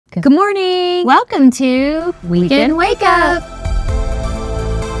Good morning. Welcome to Weekend Wake Up.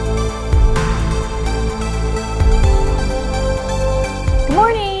 Good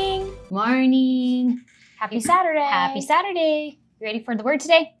morning. Morning. Happy Saturday. Happy Saturday. You ready for the word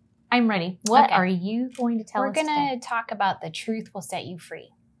today? I'm ready. What Okay. are you going to tell us We're today? going to talk about the truth will set you free.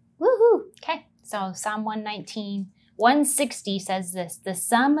 Woohoo. Okay. So Psalm 119:160 says this: the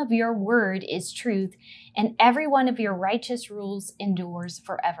sum of your word is truth, and every one of your righteous rules endures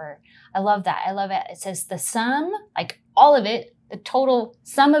forever. I love that. I love it. It says the sum, like all of it, the total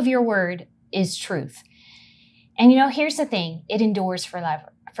sum of your word is truth. And here's the thing. It endures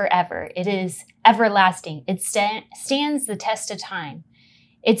forever. It is everlasting. It stands the test of time.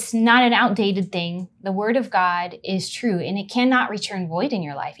 It's not an outdated thing. The word of God is true, and it cannot return void in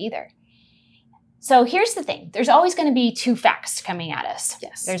your life either. So here's the thing. There's always going to be two facts coming at us.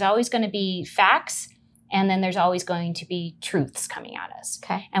 Yes. There's always going to be facts, and then there's always going to be truths coming at us.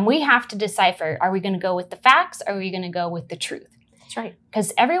 Okay. And we have to decipher, are we going to go with the facts, or are we going to go with the truth? That's right.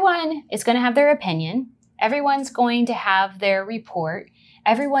 Because everyone is going to have their opinion. Everyone's going to have their report.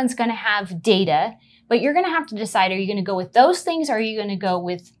 Everyone's going to have data. But you're going to have to decide, are you going to go with those things, or are you going to go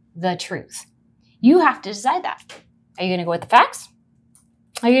with the truth? You have to decide that. Are you going to go with the facts?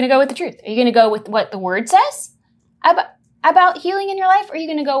 Are you going to go with the truth? Are you going to go with what the word says about healing in your life? Or are you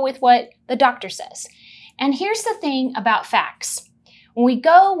going to go with what the doctor says? And here's the thing about facts. When we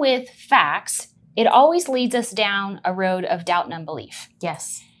go with facts, it always leads us down a road of doubt and unbelief.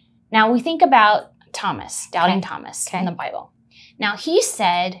 Yes. Now we think about Thomas, doubting Okay. Thomas Okay. in the Bible. Now he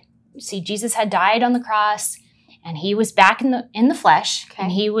said, see, Jesus had died on the cross, and he was back in the flesh, Okay.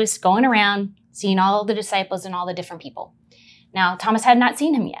 and he was going around seeing all the disciples and all the different people. Now, Thomas had not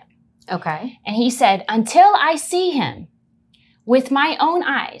seen him yet. Okay. And he said, until I see him with my own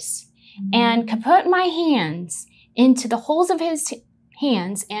eyes and can put my hands into the holes of his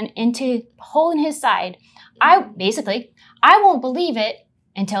hands and into the hole in his side, I won't believe it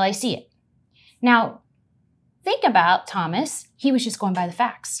until I see it. Now, think about Thomas. He was just going by the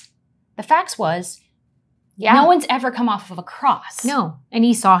facts. The facts was, no one's ever come off of a cross. No. And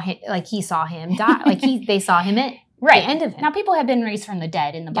he saw him die. They saw him at Right. the end of it. Now, people have been raised from the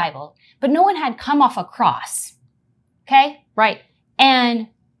dead in the Bible, but no one had come off a cross, okay? Right. And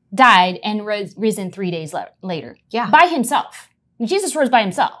died and risen 3 days later. Yeah. By himself. Jesus rose by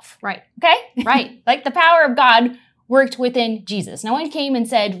himself. Right. Okay? Right. Like the power of God worked within Jesus. No one came and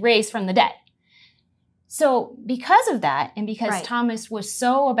said, raised from the dead. So because of that, and because Right. Thomas was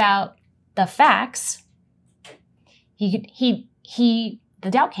so about the facts, the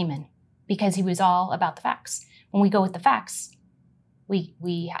doubt came in because he was all about the facts. When we go with the facts,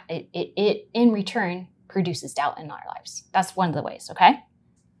 it in return produces doubt in our lives. That's one of the ways, okay?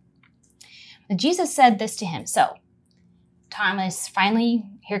 And Jesus said this to him. So Thomas, finally,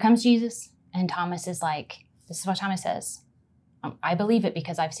 here comes Jesus. And Thomas is like, this is what Thomas says. I believe it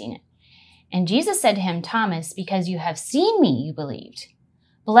because I've seen it. And Jesus said to him, Thomas, because you have seen me, you believed.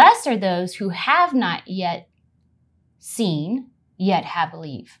 Blessed are those who have not yet seen, yet have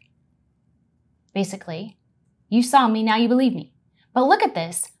believed. Basically, you saw me, now you believe me. But look at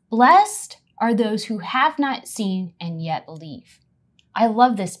this. Blessed are those who have not seen and yet believe. I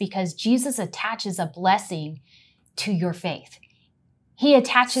love this because Jesus attaches a blessing to your faith. He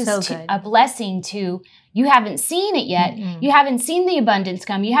attaches a blessing to, you haven't seen it yet. Mm-mm. You haven't seen the abundance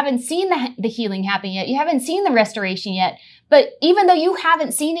come. You haven't seen the healing happen yet. You haven't seen the restoration yet. But even though you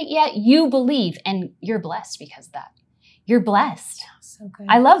haven't seen it yet, you believe, and you're blessed because of that. You're blessed. So good.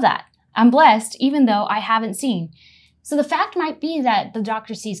 I love that. I'm blessed even though I haven't seen. So the fact might be that the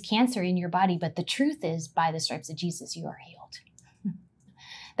doctor sees cancer in your body, but the truth is by the stripes of Jesus, you are healed.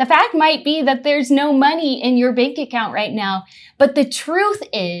 The fact might be that there's no money in your bank account right now, but the truth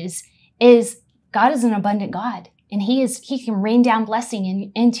is God is an abundant God, and He can rain down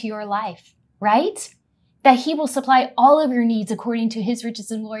blessing into your life, right? That He will supply all of your needs according to His riches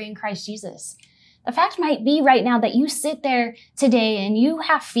and glory in Christ Jesus. The fact might be right now that you sit there today and you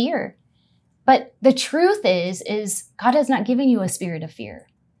have fear. But the truth is God has not given you a spirit of fear,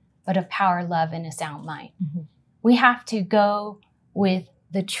 but of power, love, and a sound mind. Mm-hmm. We have to go with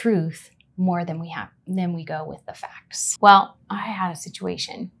the truth more than we go with the facts. Well, I had a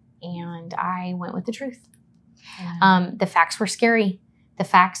situation and I went with the truth. The facts were scary. The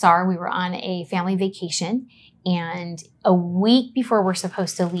facts are we were on a family vacation, and a week before we're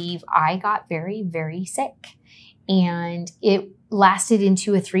supposed to leave, I got very, very sick. And it lasted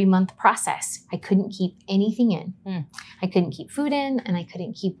into a 3-month process. I couldn't keep anything in. I couldn't keep food in, and I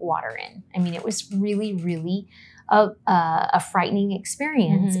couldn't keep water in. I mean, it was really, really a frightening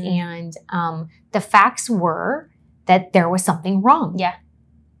experience. Mm-hmm. And the facts were that there was something wrong. Yeah.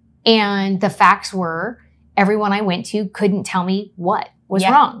 And the facts were everyone I went to couldn't tell me what was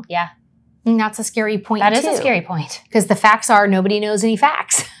Yeah. wrong. Yeah. And that's a scary point That too. is a scary point. Because the facts are nobody knows any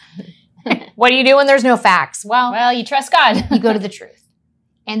facts. What do you do when there's no facts? Well, you trust God. You go to the truth.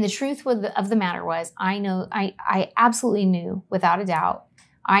 And the truth of the matter was, I absolutely knew without a doubt,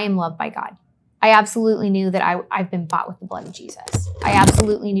 I am loved by God. I absolutely knew that I've been bought with the blood of Jesus. I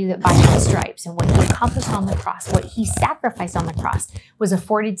absolutely knew that by his stripes and what he accomplished on the cross, what he sacrificed on the cross was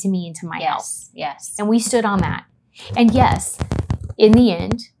afforded to me and to my health. Yes. And we stood on that. And yes, in the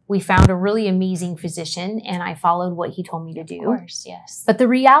end, we found a really amazing physician and I followed what he told me to do. Of course, yes. But the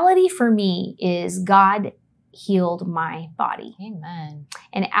reality for me is God healed my body. Amen.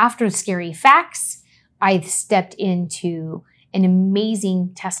 And after scary facts, I stepped into an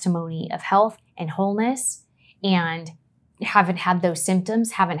amazing testimony of health and wholeness and haven't had those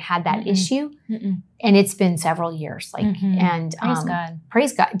symptoms, haven't had that issue. And it's been several years. And Praise God.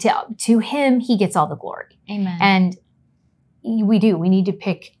 Praise God. To him, he gets all the glory. Amen. And we need to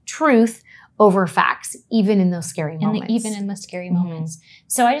pick truth over facts, even in those scary moments. Even in the scary moments.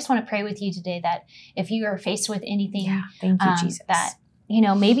 So I just want to pray with you today that if you are faced with anything, thank you, Jesus. that,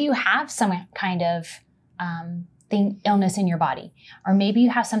 maybe you have some kind of illness in your body, or maybe you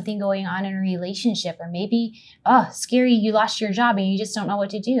have something going on in a relationship, or maybe, scary, you lost your job and you just don't know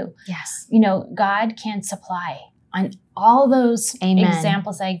what to do. Yes. God can supply on all those Amen.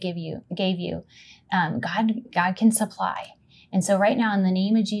 examples I gave you. God can supply. And so right now, in the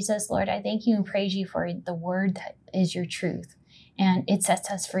name of Jesus, Lord, I thank you and praise you for the word that is your truth. And it sets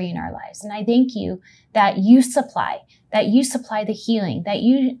us free in our lives. And I thank you that you supply the healing, that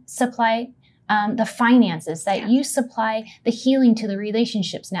you supply the finances, that you supply the healing to the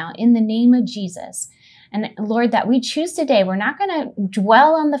relationships now in the name of Jesus. And Lord, that we choose today, we're not going to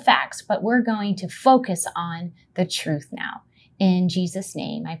dwell on the facts, but we're going to focus on the truth now. In Jesus'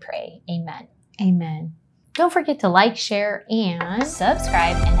 name, I pray. Amen. Amen. Don't forget to like, share, and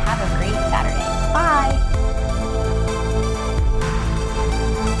Subscribe, and have a great Saturday.